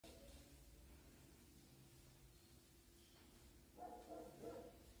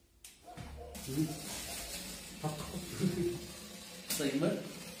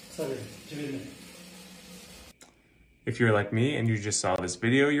If you're like me and you just saw this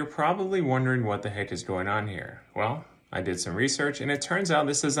video, you're probably wondering what the heck is going on here. Well, I did some research and it turns out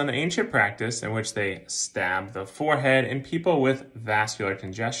this is an ancient practice in which they stab the forehead in people with vascular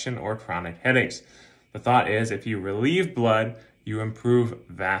congestion or chronic headaches. The thought is if you relieve blood, you improve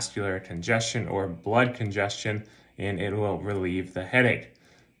vascular congestion or blood congestion, and it will relieve the headache.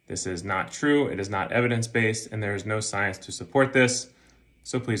 This is not true, it is not evidence-based, and there is no science to support this,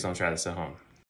 so please don't try this at home.